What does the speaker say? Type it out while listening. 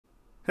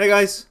Hey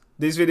guys,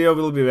 this video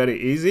will be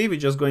very easy. We're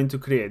just going to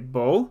create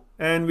bow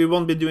and we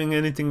won't be doing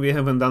anything we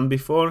haven't done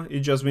before.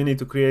 It's just we need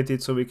to create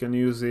it so we can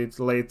use it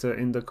later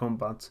in the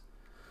combat.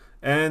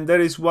 And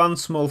there is one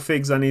small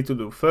fix I need to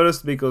do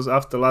first, because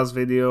after last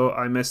video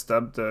I messed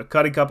up the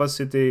carry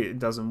capacity. It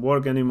doesn't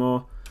work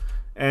anymore,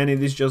 and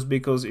it is just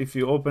because if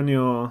you open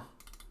your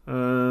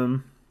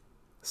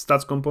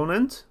stats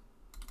component,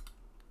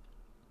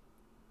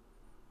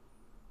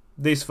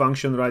 this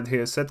function right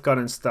here, set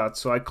current stats,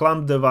 so I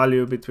clamped the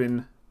value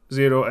between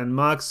 0 and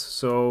max,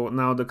 so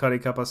now the carry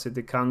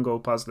capacity can't go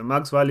past the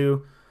max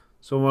value.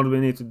 So what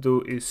we need to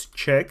do is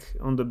check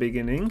on the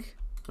beginning,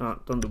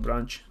 don't do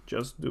branch,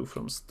 just do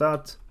from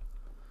stat,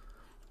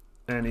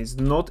 and it's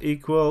not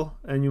equal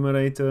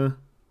enumerator,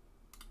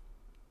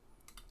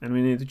 and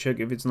we need to check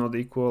if it's not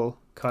equal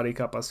carry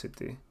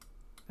capacity,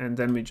 and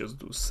then we just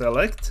do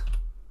select,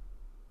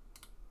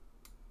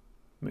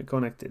 we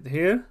connect it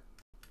here.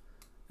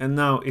 And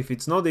now if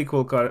it's not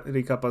equal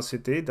carry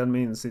capacity, that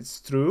means it's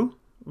true.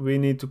 We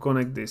need to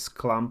connect this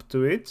clamp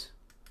to it,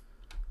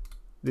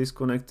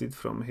 disconnect it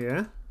from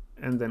here,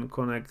 and then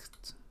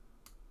connect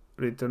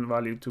return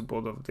value to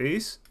both of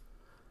these.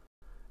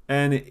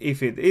 And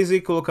if it is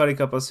equal carry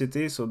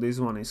capacity, so this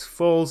one is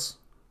false,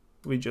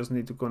 we just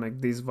need to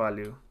connect this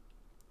value.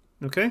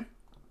 Okay,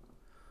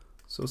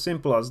 so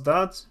simple as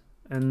that.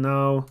 And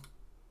now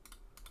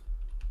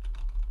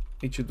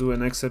it should do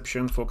an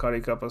exception for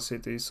carry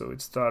capacity, so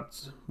it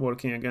starts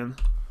working again.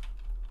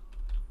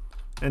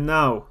 And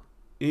now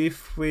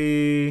if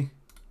we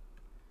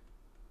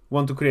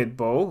want to create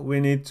bow, we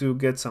need to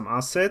get some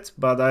assets,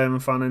 but I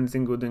haven't found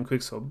anything good in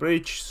Click.o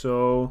bridge,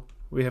 so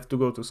we have to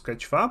go to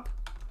Sketchfab.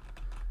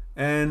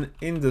 And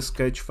in the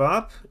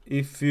Sketchfab,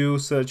 if you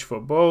search for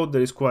bow,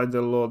 there is quite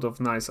a lot of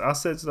nice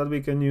assets that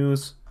we can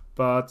use,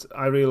 but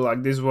I really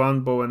like this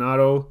one, bow and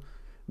arrow,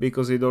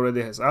 because it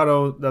already has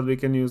arrow that we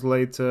can use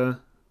later,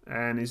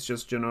 and it's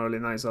just generally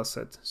nice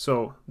asset.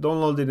 So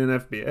download it in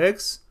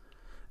FBX,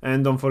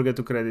 and don't forget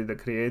to credit the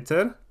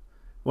creator.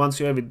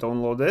 Once you have it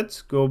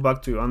downloaded, go back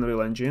to your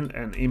Unreal Engine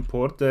and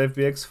import the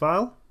FBX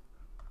file.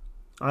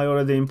 I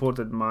already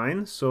imported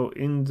mine, so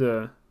in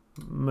the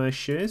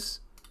meshes,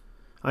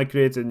 I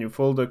created a new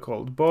folder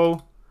called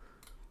bow,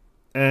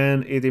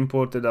 and it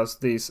imported us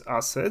these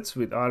assets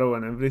with arrow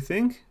and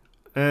everything.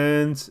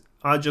 And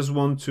I just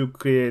want to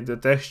create the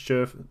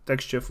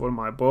texture for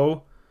my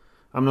bow.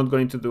 I'm not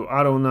going to do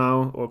arrow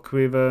now or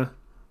quiver.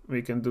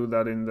 We can do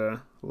that in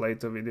the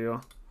later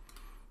video.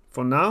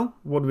 For now,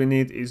 what we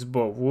need is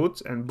bow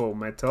wood and bow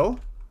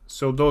metal.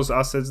 So those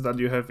assets that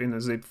you have in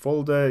a zip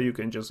folder, you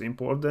can just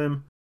import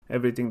them.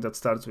 Everything that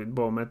starts with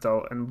bow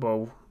metal and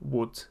bow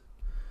wood.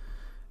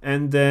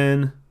 And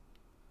then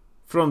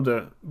from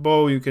the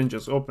bow, you can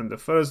just open the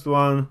first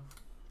one,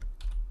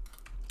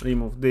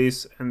 remove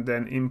this, and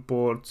then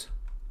import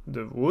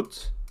the wood.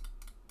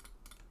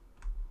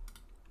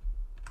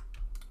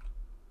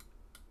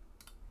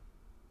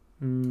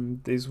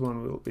 This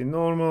one will be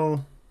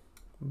normal.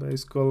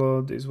 Base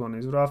color, this one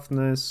is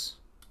roughness,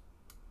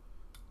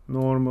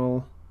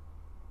 normal,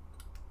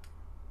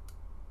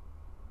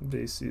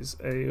 this is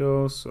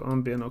AO, so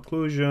ambient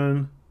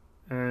occlusion,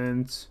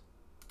 and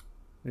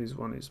this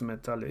one is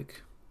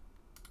metallic.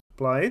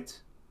 Apply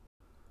it.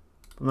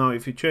 Now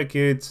if you check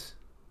it,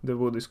 the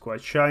wood is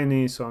quite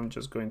shiny, so I'm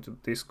just going to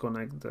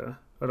disconnect the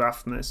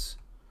roughness.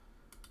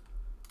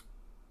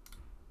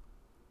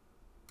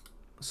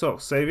 So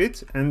save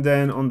it, and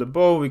then on the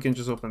bow we can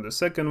just open the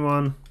second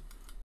one.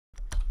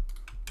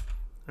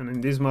 And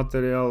in this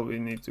material we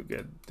need to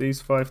get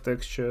these 5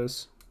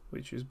 textures,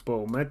 which is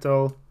bow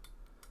metal.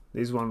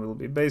 This one will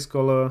be base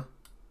color,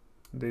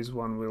 this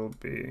one will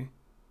be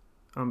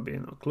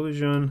ambient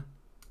occlusion,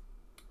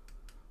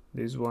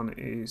 this one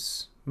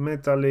is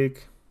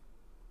metallic,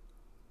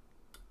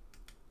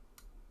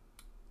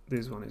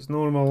 this one is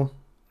normal,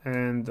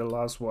 and the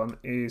last one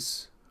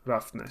is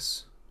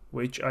roughness,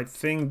 which I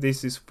think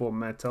this is for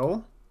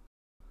metal.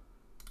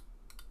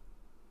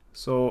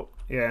 So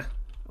yeah,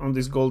 on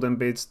these golden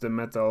bits the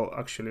metal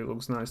actually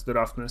looks nice, the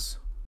roughness.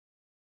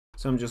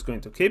 So I'm just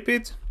going to keep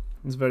it.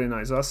 It's a very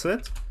nice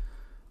asset.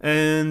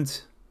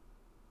 And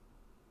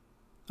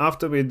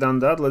after we've done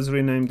that, let's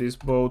rename this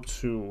bow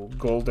to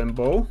golden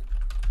bow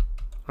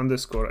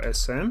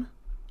 _sm.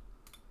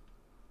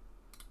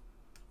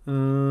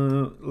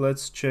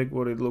 Let's check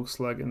what it looks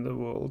like in the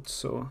world.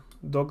 So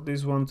dock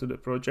this one to the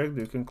project.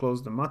 You can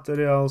close the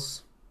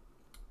materials,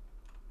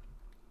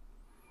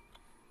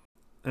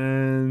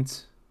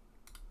 and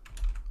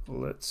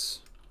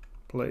let's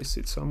place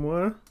it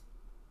somewhere.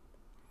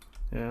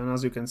 And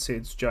as you can see,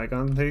 it's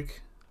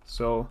gigantic.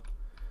 So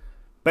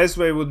best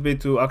way would be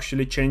to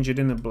actually change it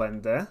in a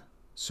blender,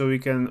 so we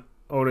can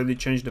already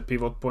change the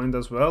pivot point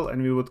as well,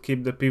 and we would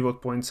keep the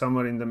pivot point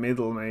somewhere in the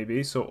middle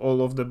maybe, so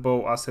all of the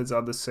bow assets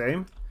are the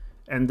same,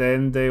 and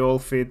then they all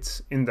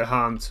fit in the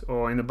hand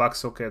or in the back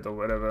socket or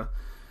whatever.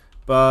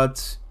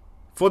 But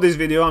for this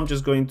video I'm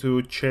just going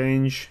to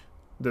change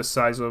the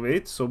size of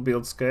it, so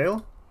build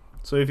scale.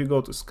 So if you go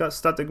to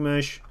static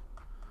mesh,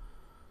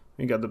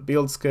 we got the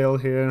build scale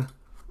here,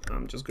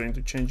 I'm just going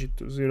to change it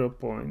to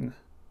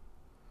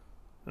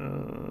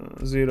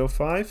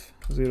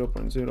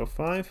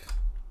 0.05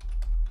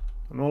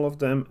 on all of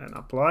them and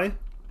apply.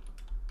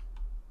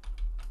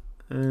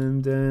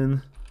 And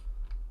then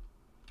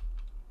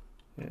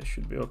yeah, it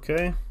should be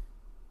okay.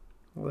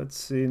 Let's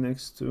see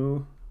next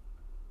to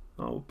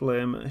our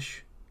player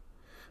mesh.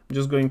 I'm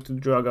just going to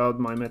drag out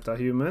my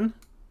MetaHuman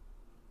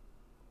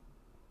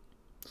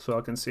so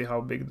I can see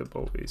how big the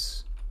bow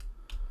is.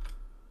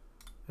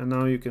 And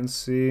now you can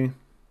see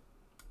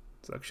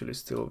it's actually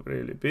still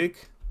really big.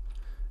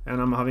 And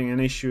I'm having an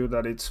issue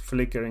that it's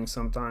flickering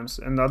sometimes.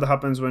 And that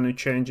happens when you're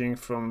changing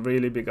from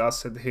really big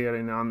asset here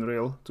in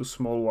Unreal to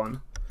small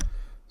one.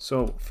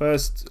 So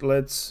first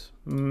let's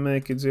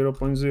make it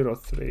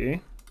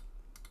 0.03.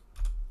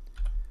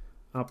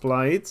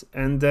 Apply it,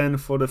 and then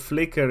for the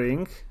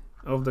flickering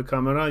of the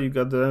camera you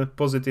got the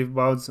positive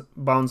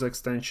bounce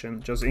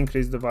extension. Just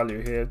increase the value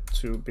here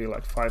to be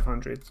like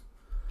 500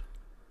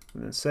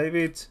 and then save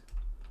it.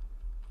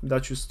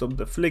 That should stop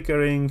the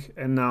flickering,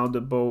 and now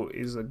the bow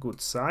is a good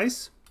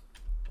size.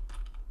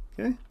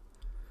 Okay,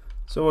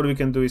 so what we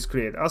can do is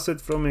create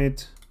asset from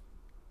it,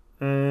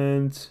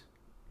 and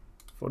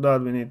for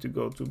that we need to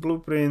go to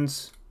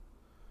blueprints,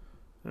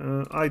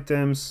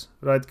 items,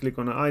 right click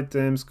on the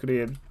items,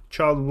 create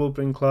child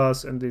blueprint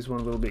class, and this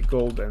one will be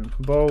golden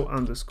bow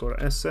underscore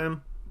sm.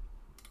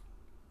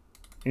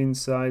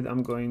 Inside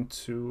I'm going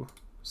to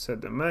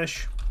set the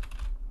mesh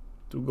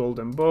to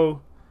golden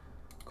bow,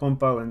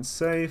 compile and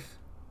save,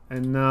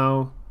 and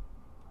now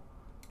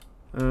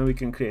we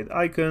can create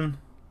icon.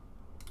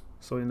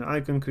 So in the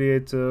icon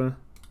creator,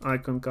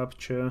 icon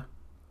capture,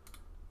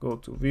 go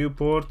to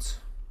viewport.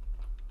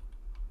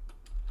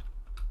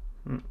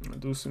 I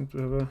do seem to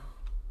have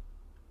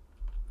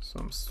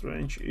some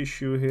strange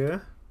issue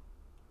here.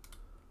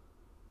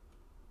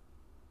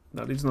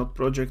 That is not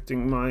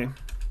projecting my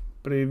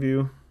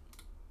preview.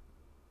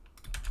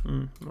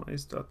 Why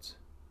is that?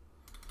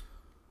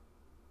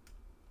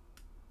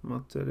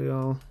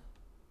 Material.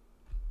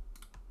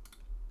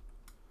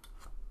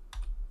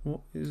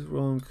 What is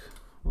wrong?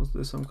 Was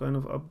there some kind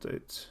of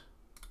update?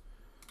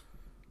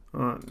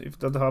 If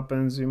that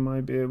happens, you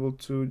might be able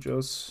to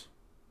just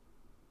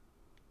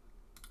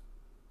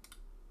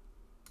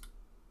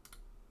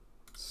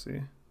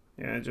see.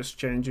 Yeah, just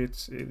change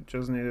it. It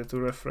just needed to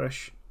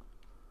refresh.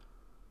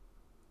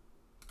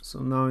 So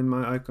now in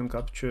my icon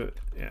capture,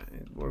 yeah,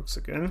 it works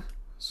again.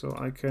 So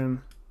I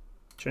can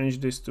change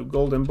this to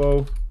golden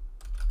bow.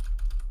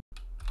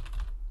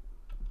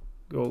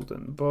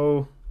 Golden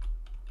bow.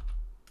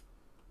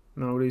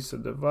 Now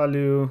reset the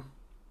value.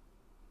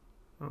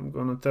 I'm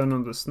gonna turn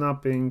on the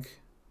snapping,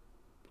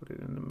 put it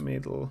in the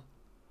middle.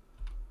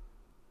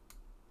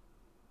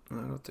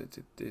 I rotate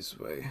it this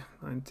way,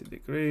 90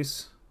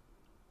 degrees.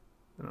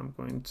 And I'm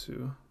going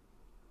to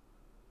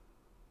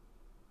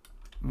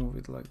move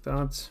it like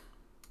that.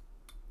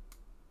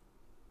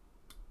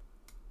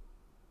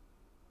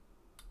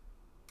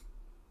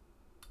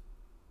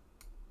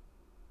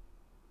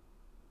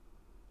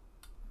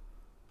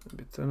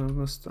 Maybe turn on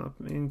the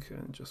snapping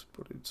and just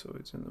put it so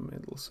it's in the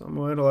middle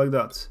somewhere like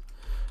that.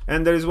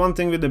 And there is one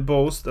thing with the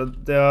bows,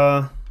 that they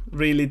are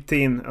really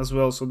thin as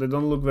well, so they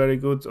don't look very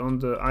good on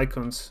the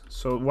icons.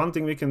 So one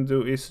thing we can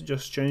do is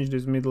just change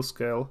this middle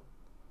scale.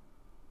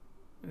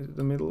 Is it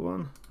the middle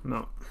one?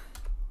 No.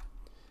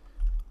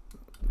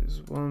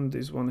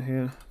 This one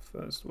here,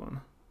 first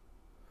one.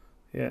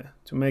 Yeah,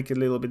 to make it a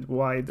little bit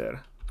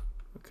wider.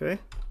 Okay.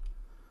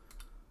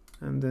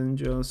 And then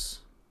just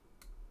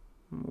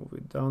move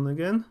it down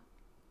again.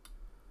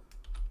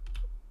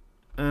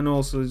 And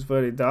also it's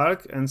very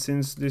dark, and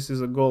since this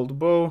is a gold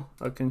bow,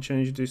 I can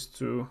change this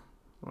to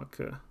like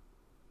a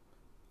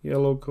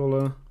yellow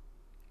color.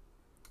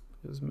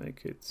 Just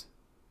make it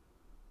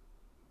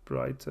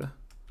brighter.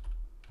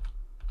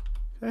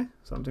 Okay,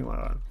 something like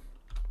that.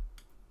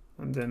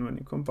 And then when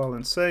you compile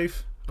and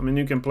save, I mean,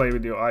 you can play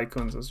with your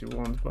icons as you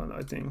want, but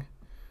I think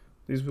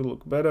this will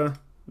look better.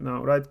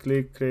 Now right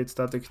click, create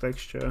static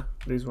texture.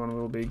 This one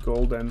will be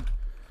golden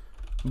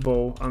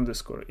bow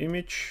underscore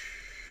image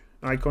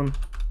icon,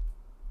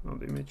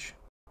 not image.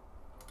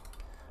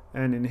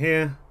 And in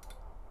here,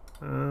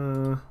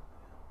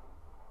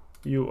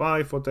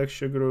 UI for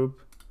texture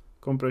group,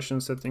 compression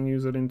setting,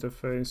 user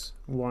interface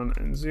 1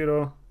 and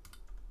 0.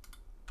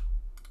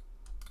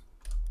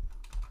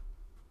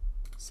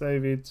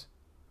 Save it,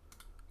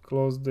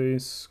 close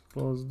this,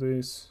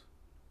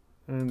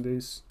 and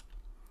this,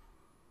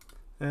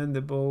 and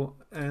the bow,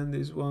 and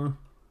this one,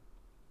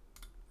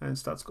 and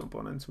stats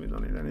components. We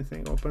don't need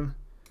anything open.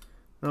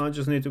 Now I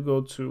just need to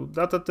go to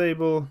data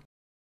table.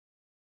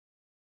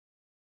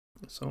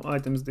 So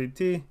items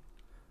DT,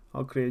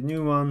 I'll create a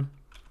new one.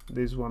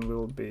 This one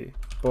will be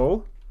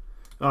bow.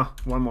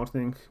 One more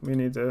thing, we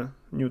need a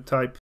new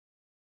type.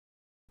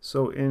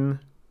 So in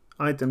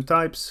item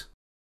types,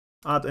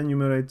 add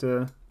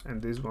enumerator,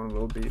 and this one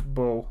will be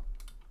bow.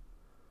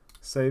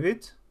 Save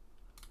it.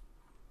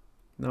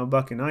 Now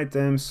back in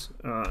items,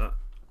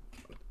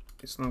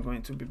 it's not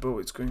going to be bow,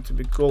 it's going to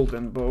be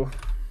golden bow.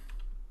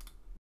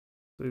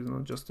 This is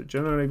not just a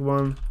generic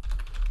one.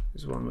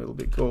 This one will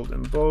be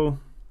golden bow.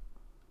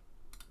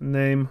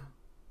 Name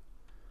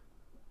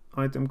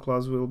item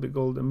class will be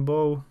golden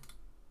bow.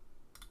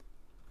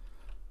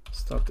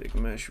 Static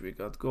mesh, we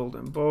got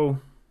golden bow.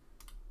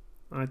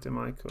 Item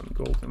icon,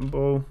 golden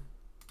bow.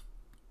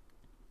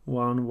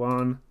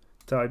 1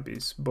 type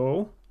is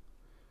bow.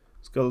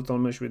 Skeletal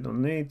mesh we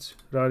don't need.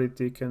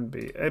 Rarity can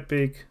be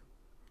epic.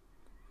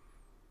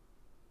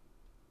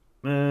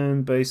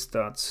 And base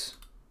stats.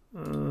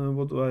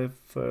 What do I have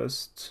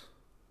first?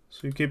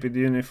 So you keep it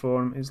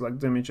uniform. It's like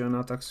damage and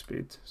attack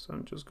speed. So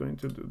I'm just going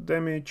to do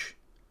damage,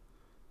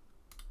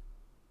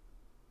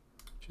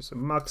 which is a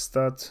max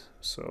stat.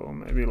 So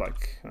maybe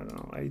like, I don't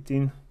know,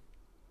 18.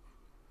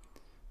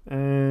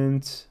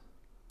 And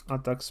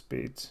attack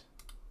speed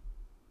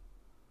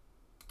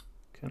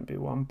can be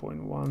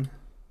 1.1.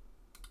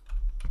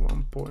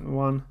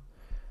 1.1.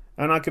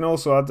 And I can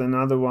also add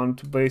another one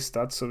to base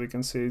stats so we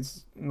can see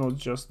it's not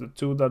just the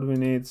 2 that we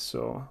need.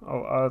 So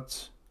I'll add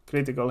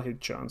critical hit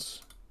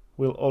chance.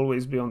 Will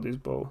always be on this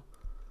bow,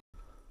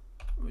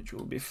 which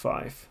will be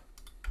 5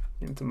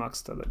 into max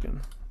stat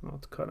again,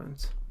 not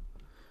current.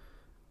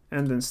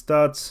 And then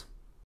stats,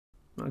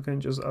 I can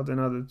just add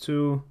another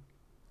 2,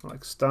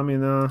 like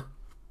stamina,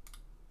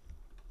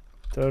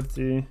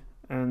 30,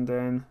 and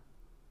then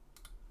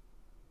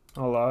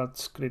I'll add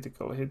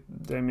critical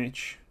hit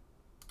damage,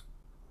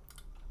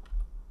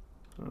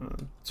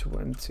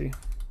 20.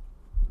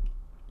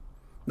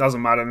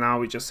 Doesn't matter now,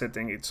 we're just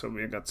setting it so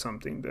we got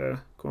something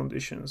there.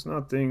 Conditions,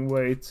 nothing.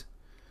 Weight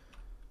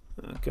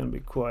can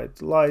be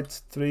quite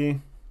light, 3.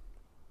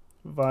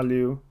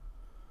 Value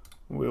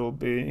will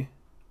be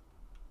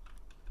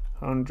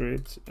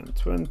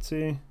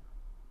 120.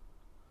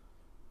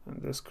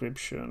 And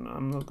description,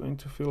 I'm not going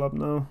to fill up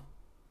now.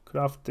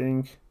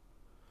 Crafting,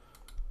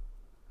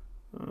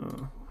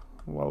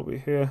 while we're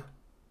here,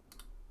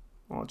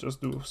 I'll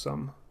just do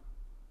some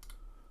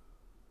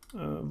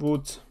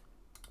wood.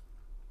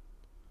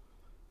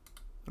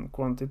 And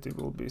quantity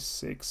will be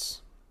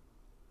 6.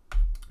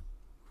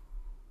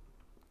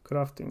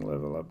 Crafting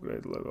level,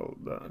 upgrade level,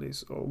 that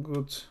is all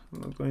good.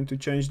 I'm not going to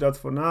change that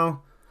for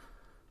now.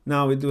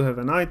 Now we do have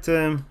an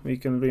item. We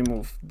can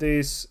remove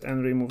this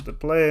and remove the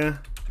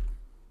player.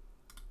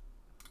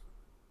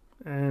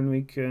 And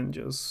we can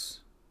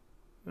just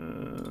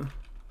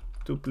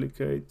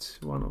duplicate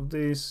one of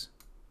these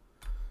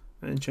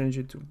and change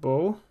it to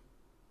bow.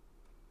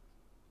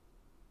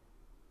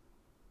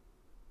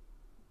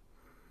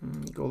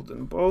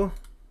 Golden bow.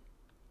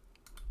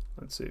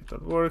 Let's see if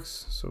that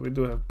works. So we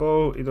do have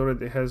bow. It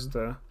already has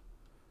the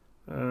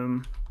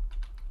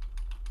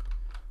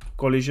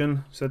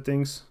collision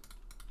settings.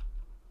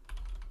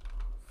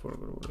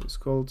 Forgot what it's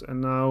called. And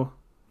now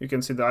you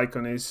can see the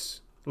icon is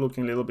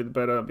looking a little bit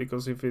better,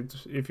 because if you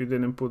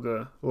didn't put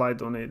a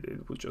light on it,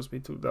 it would just be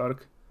too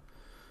dark.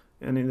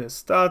 And in the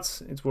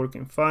stats, it's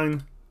working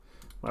fine,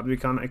 but we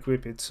can't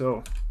equip it.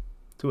 So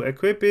to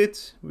equip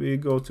it, we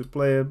go to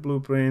player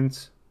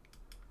blueprint.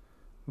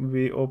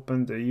 We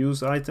open the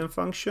use item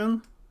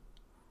function,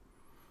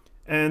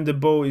 and the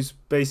bow is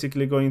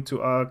basically going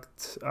to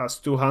act as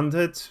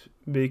two-handed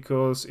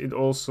because it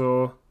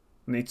also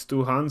needs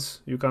 2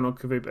 hands. You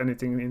cannot equip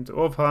anything into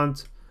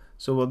offhand.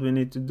 So what we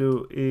need to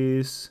do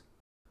is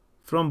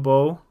from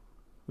bow,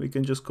 we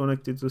can just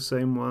connect it to the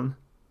same one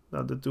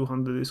that the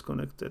two-handed is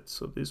connected.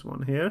 So this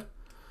one here,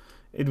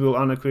 it will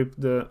unequip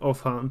the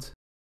offhand.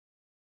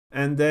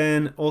 And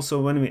then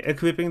also when we're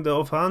equipping the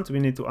offhand, we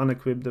need to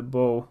unequip the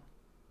bow.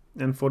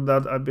 And for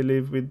that, I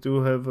believe we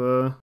do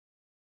have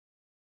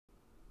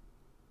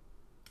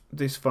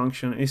this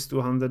function is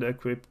two-handed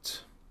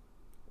equipped.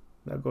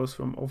 That goes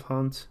from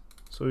offhand.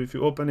 So if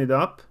you open it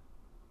up,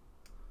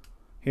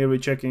 here we're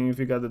checking if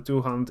we got the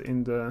 2-hand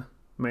in the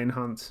main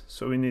hand.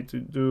 So we need to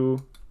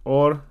do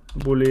or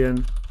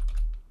boolean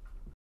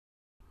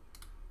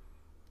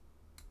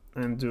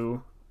and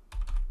do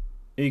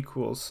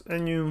equals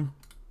enum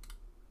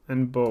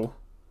and bow.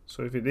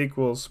 So if it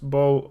equals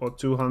bow or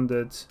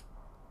 2-handed,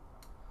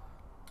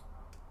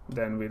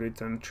 then we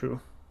return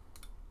true.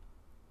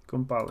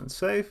 Compile and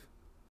save.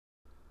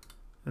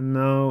 And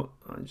now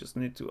I just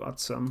need to add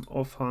some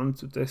offhand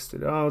to test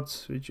it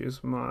out, which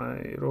is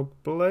my rock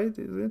blade,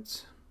 is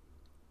it?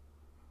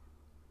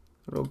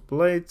 Rock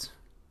blade.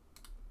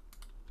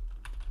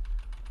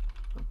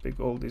 I'll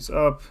pick all this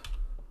up,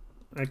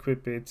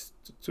 equip it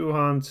to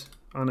 2-hand,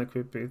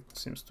 unequip it,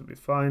 seems to be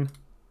fine.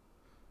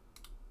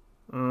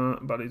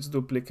 But it's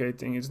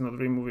duplicating, it's not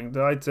removing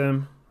the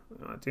item.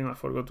 I think I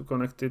forgot to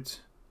connect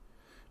it.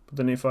 But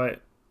then if I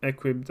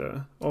equip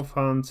the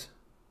offhand,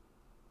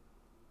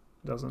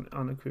 doesn't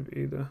unequip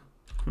either.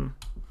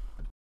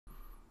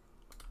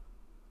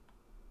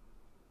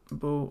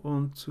 Bow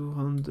on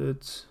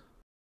 200.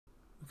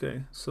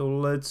 Okay, so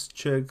let's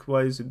check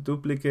why is it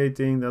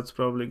duplicating. That's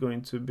probably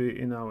going to be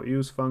in our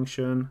use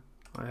function.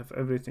 I have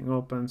everything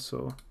open,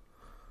 so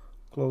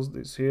close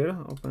this here,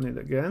 open it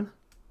again.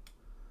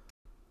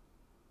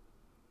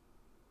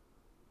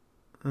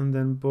 And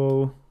then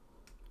bow.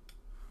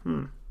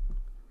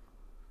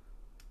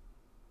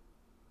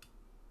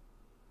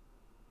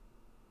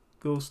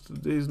 goes to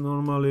this.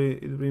 Normally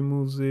it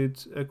removes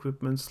it.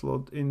 Equipment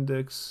slot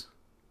index.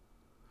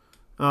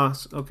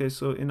 Okay,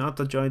 so in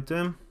attach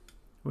item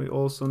we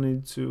also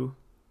need to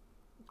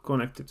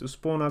connect it to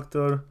spawn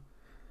actor,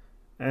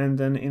 and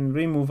then in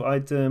remove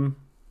item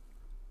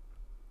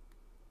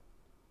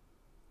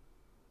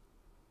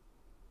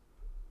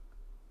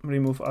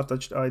remove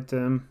attached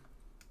item,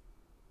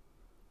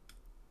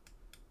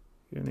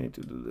 you need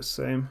to do the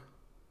same.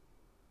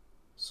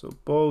 So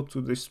bow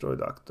to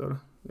destroyed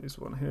actor, this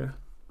one here.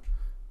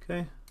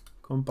 Okay,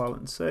 compile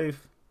and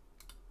save,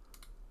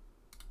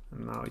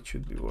 and now it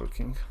should be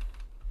working.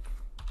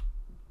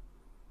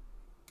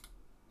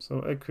 So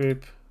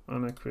equip,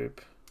 unequip,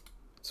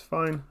 it's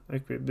fine.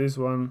 Equip this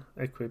one,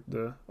 equip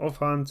the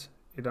offhand,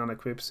 it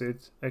unequips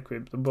it.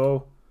 Equip the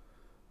bow,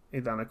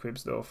 it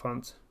unequips the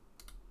offhand.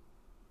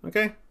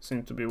 Okay,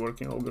 seems to be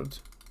working all good.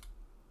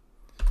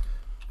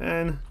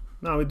 And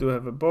now we do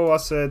have a bow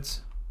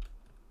asset.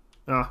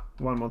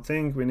 One more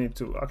thing, we need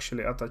to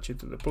actually attach it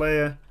to the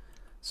player.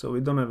 So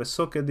we don't have a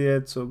socket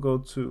yet, so go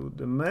to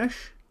the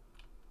mesh,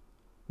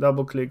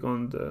 double click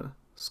on the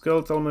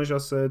skeletal mesh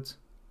asset.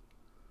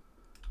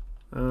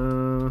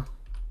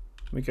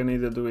 We can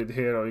either do it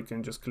here or you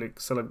can just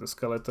select the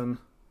skeleton.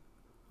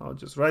 I'll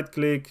just right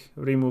click,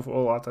 remove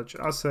all attached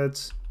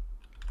assets,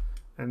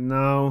 and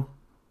now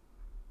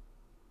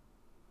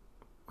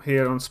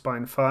here on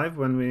spine 5,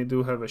 when we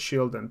do have a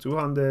shield and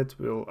 200,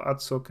 we'll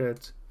add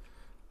socket,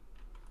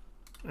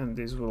 and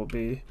this will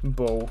be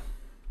bow.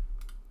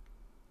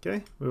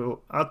 Okay, we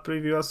will add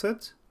preview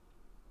asset,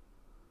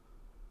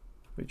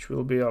 which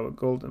will be our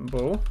golden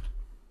bow.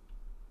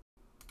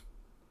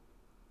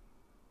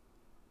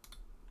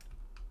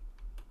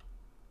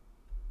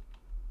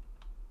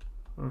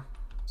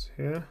 It's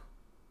here.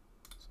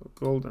 So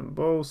golden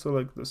bow,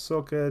 select the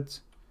socket,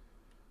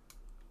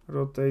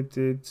 rotate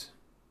it.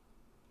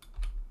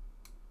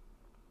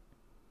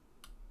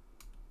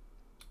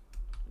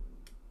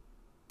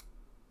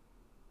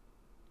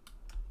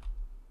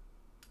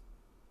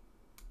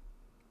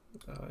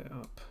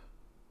 Up.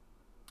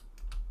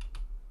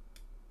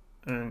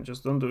 And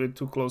just don't do it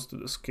too close to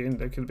the skin,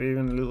 there could be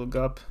even a little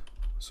gap,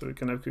 so you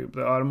can equip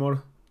the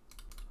armor.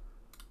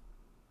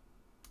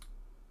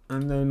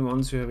 And then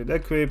once you have it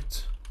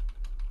equipped,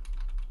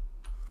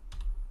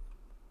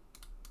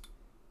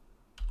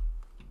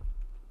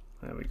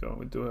 there we go,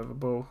 we do have a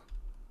bow.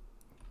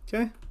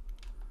 Okay.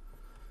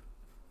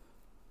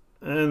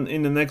 And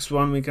in the next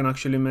one we can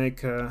actually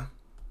make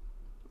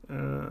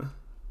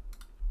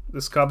the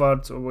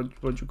scabbard, or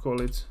what you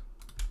call it,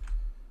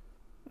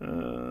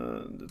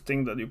 the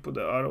thing that you put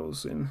the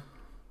arrows in.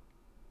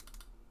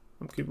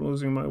 I keep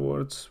losing my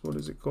words. What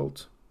is it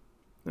called?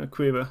 A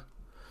quiver.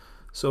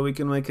 So we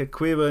can make a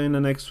quiver in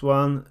the next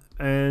one,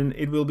 and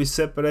it will be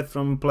separate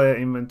from player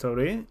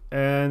inventory,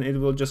 and it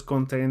will just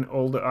contain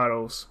all the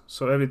arrows.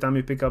 So every time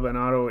you pick up an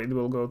arrow, it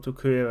will go to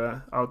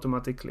quiver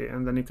automatically,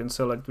 and then you can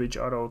select which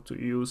arrow to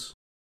use.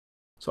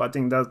 So I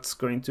think that's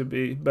going to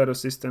be a better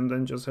system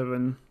than just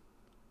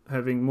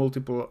having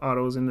multiple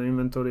arrows in the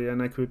inventory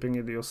and equipping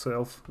it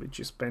yourself, which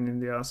is pain in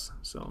the ass.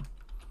 So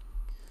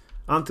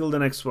until the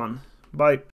next one, bye.